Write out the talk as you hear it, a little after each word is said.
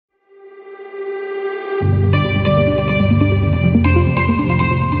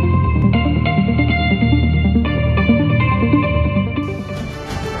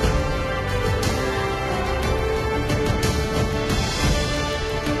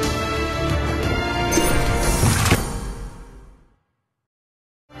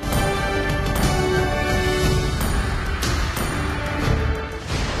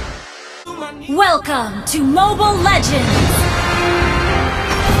Welcome to Mobile Legends!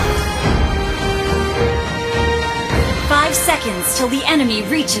 5 seconds till the enemy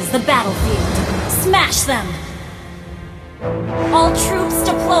reaches the battlefield. Smash them! All troops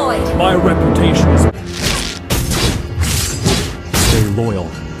deployed! My reputation is... Stay loyal.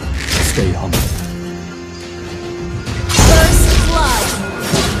 Stay humble. First blood!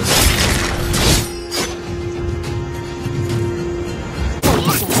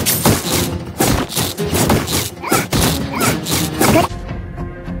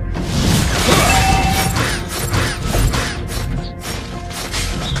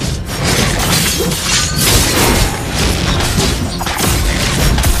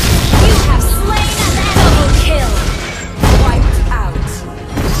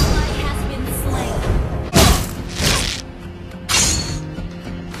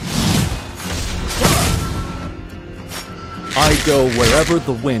 I go wherever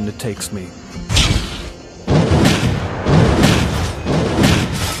the wind takes me.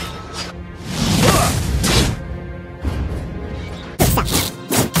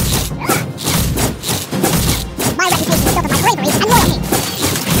 My reputation is built on my bravery and loyalty.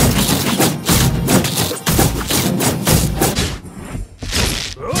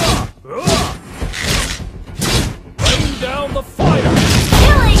 Rain down the fire!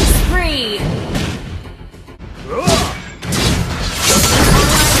 Killing spree!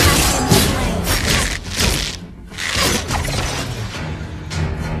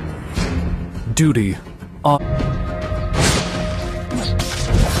 Duty.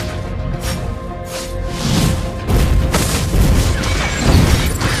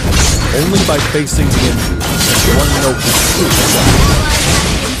 Only by facing the enemy can one know his truth.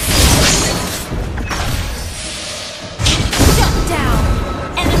 Shut down!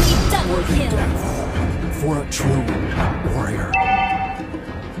 Enemy double kill! For a true warrior.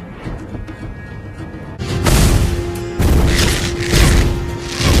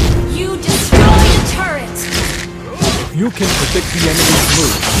 You destroy a turret! If you can predict the enemy's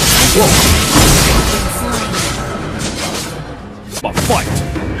move, whoa! A fight!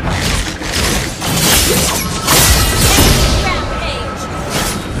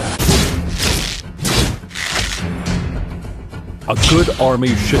 A good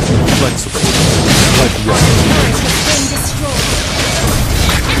army should be flexible, like rock. Turret has been destroyed!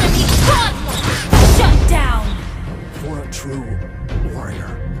 Enemy quad! Shut down! For a true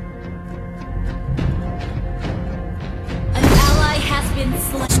warrior. An ally has been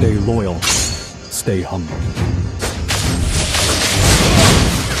slain. Stay loyal. Stay humble.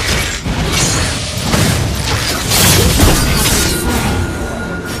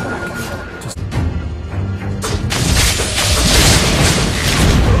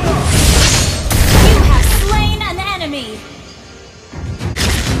 You have slain an enemy!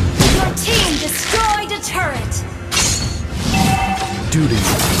 Your team destroyed a turret! Duty,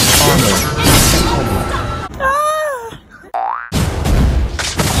 honor,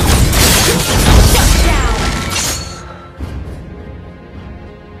 Shut down!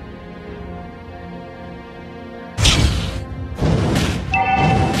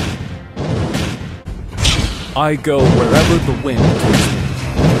 I go wherever the wind takes me.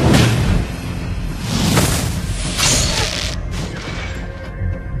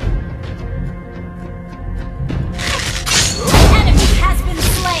 Enemy has been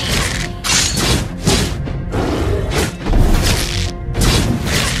slain!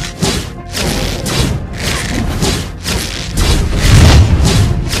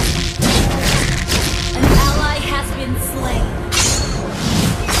 An ally has been slain.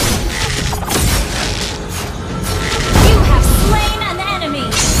 You have slain an enemy!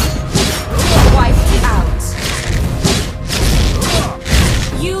 Wiped out.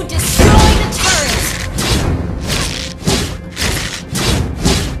 You destroyed a turret!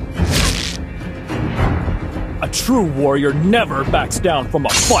 A true warrior never backs down from a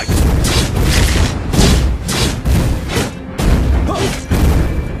fight.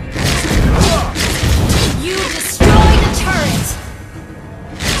 You destroyed a turret!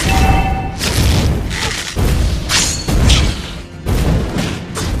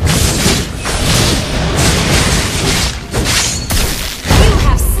 You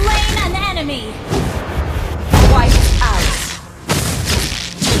have slain an enemy! Wiped out.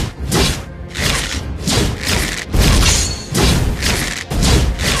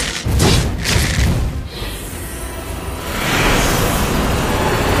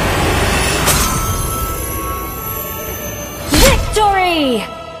 Victory!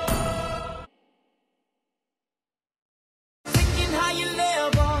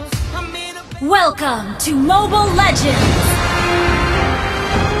 Welcome to Mobile Legends!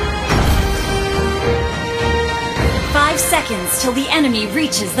 seconds till the enemy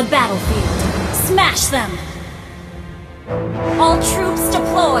reaches the battlefield. Smash them! All troops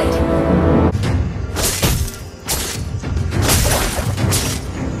deployed!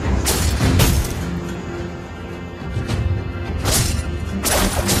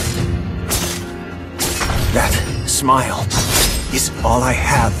 That smile is all I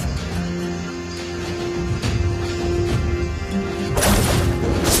have.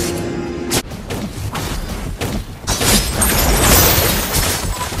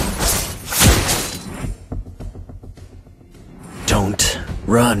 Don't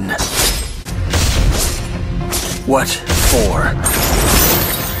run. What for?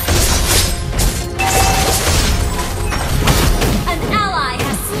 An ally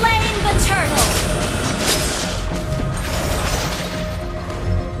has slain the turtle!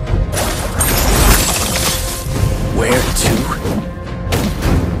 Where to?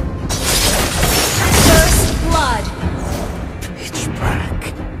 First blood! Pitch black.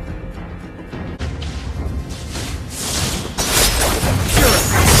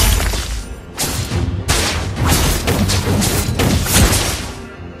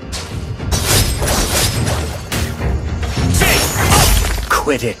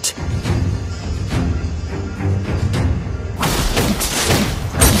 Quit it.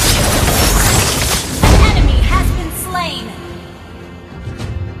 An enemy has been slain!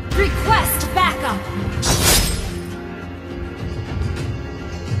 Request backup!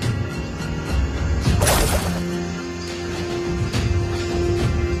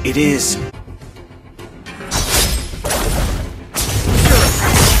 It is.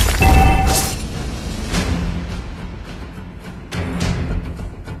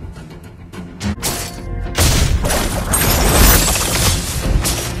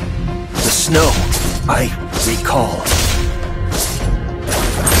 The snow, I recall.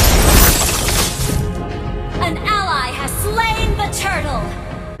 An ally has slain the turtle!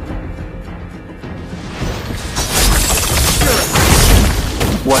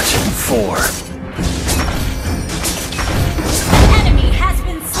 What for? An enemy has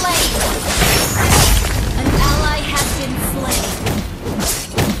been slain! An ally has been slain.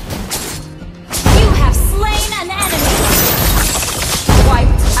 You have slain an enemy!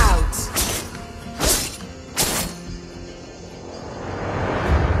 Wiped out.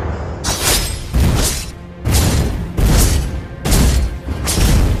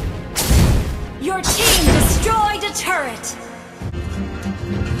 Your team destroyed a turret!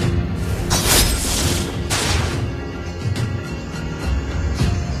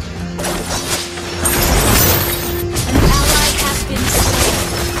 An ally has been slain.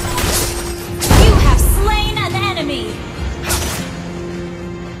 You have slain an enemy!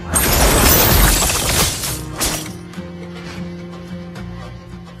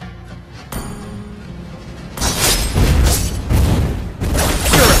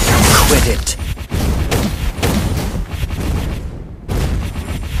 Quit it.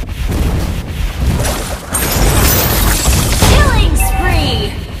 Killing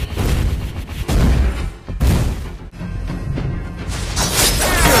spree!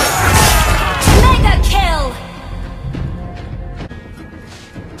 Mega kill!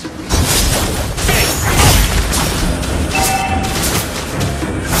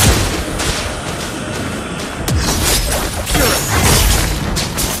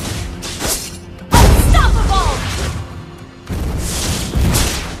 Unstoppable!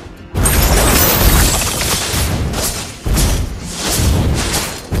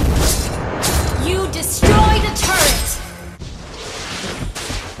 You destroyed a turret!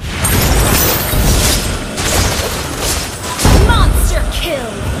 Monster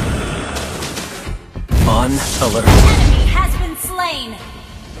kill! On alert. Enemy has been slain!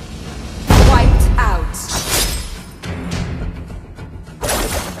 Wiped out.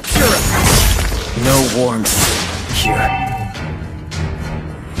 No warmth here.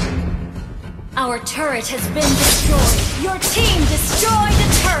 Our turret has been destroyed. Your team destroyed a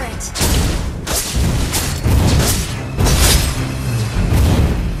turret!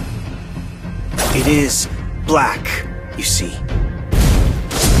 It is black, you see.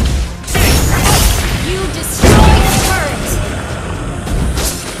 You destroyed a turret!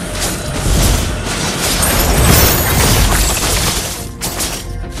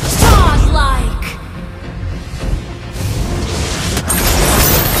 Godlike!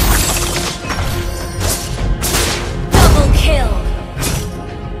 Double kill!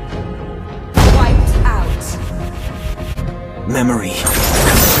 Wiped out. Memory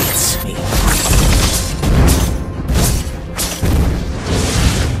completes me.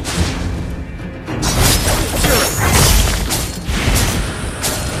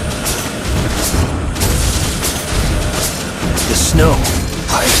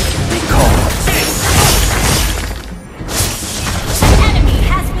 they call. An enemy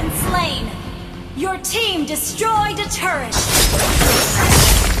has been slain. Your team destroyed a turret.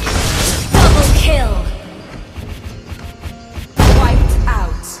 Double kill. Wiped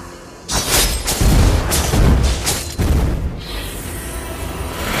out.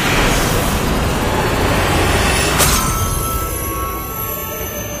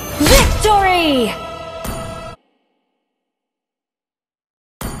 Victory!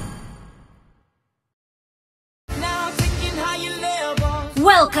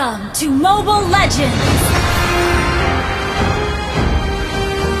 Welcome to Mobile Legends!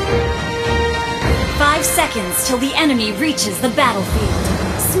 5 seconds till the enemy reaches the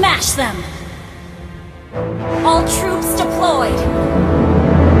battlefield. Smash them! All troops deployed!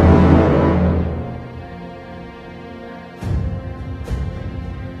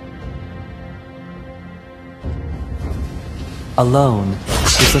 Alone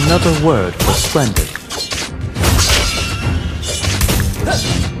is another word for splendid.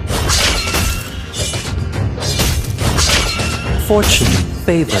 Fortune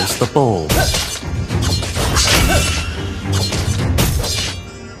favors the bold.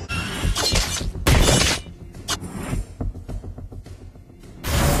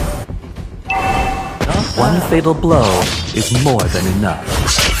 One fatal blow is more than enough.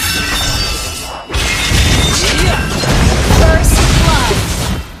 First blood!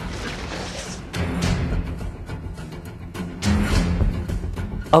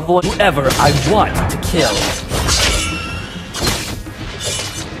 Avoid whoever I want to kill.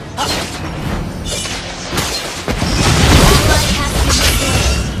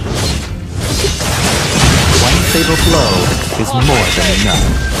 One fatal blow is more than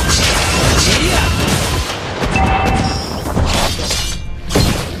enough.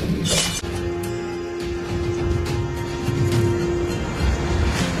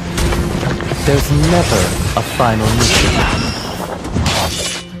 There's never a final mission.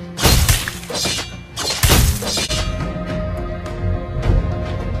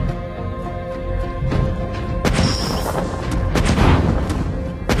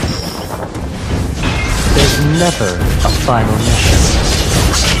 There's never a final mission.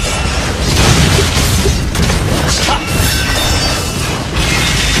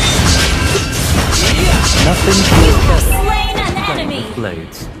 Nothing You feels have better slain an than enemy! with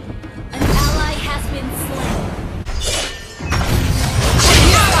blades. An ally has been slain. An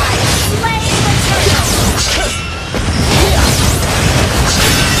ally slain the turtle!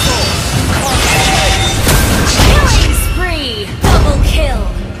 Killing spree! Double kill!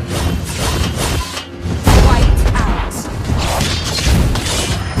 Wiped out.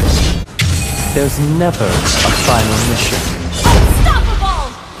 There's never a final mission. Unstoppable!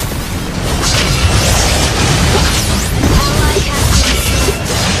 An ally has been slain.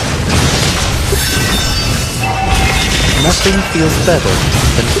 Nothing feels better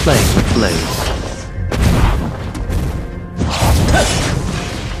than playing with blades.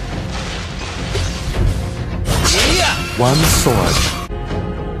 One sword.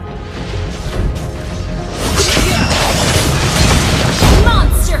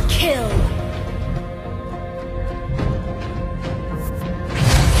 Monster kill!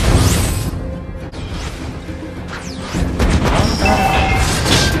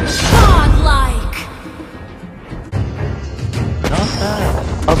 Godlike! Not bad.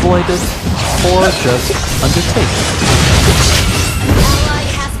 Avoid it, or just undertake it. An ally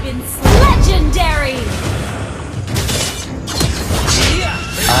has been slain. Legendary!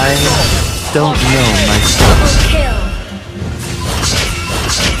 I don't know myself. Double kill!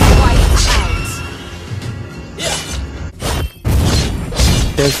 Wiped out.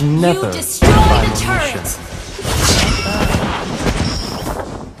 There's never You a destroyed final a turret! mission.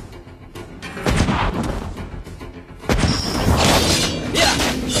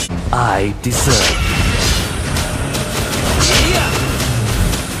 I deserve.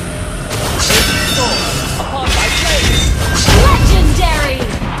 Legendary!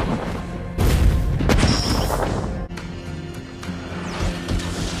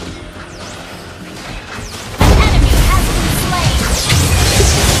 An enemy has been slain!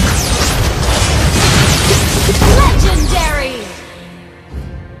 Legendary!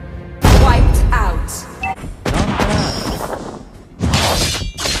 Wiped out.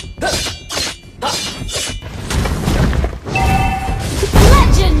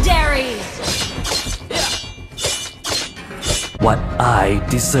 Legendary! What I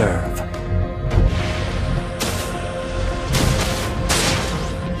deserve.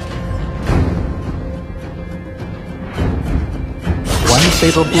 One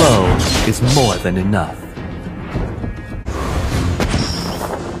fatal blow is more than enough.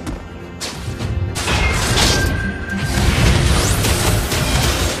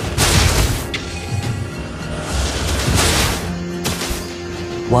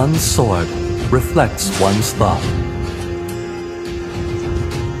 One sword reflects one's thought.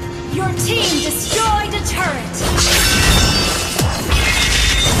 Your team destroyed a turret!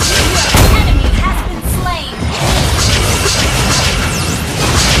 Your enemy has been slain!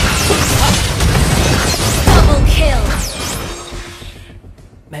 Double kill!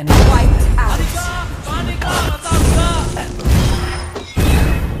 Many Wiped out!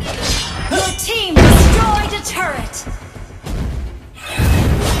 Your team destroyed a turret!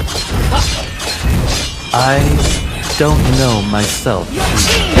 I don't know myself. Your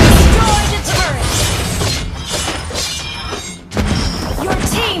team destroyed a turret! Your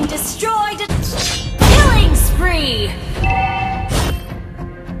team destroyed a... Killing spree!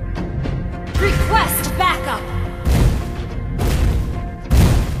 Request backup!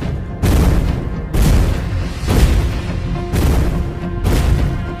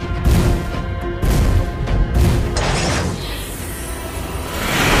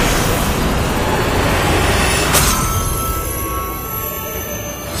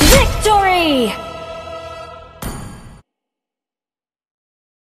 Victory!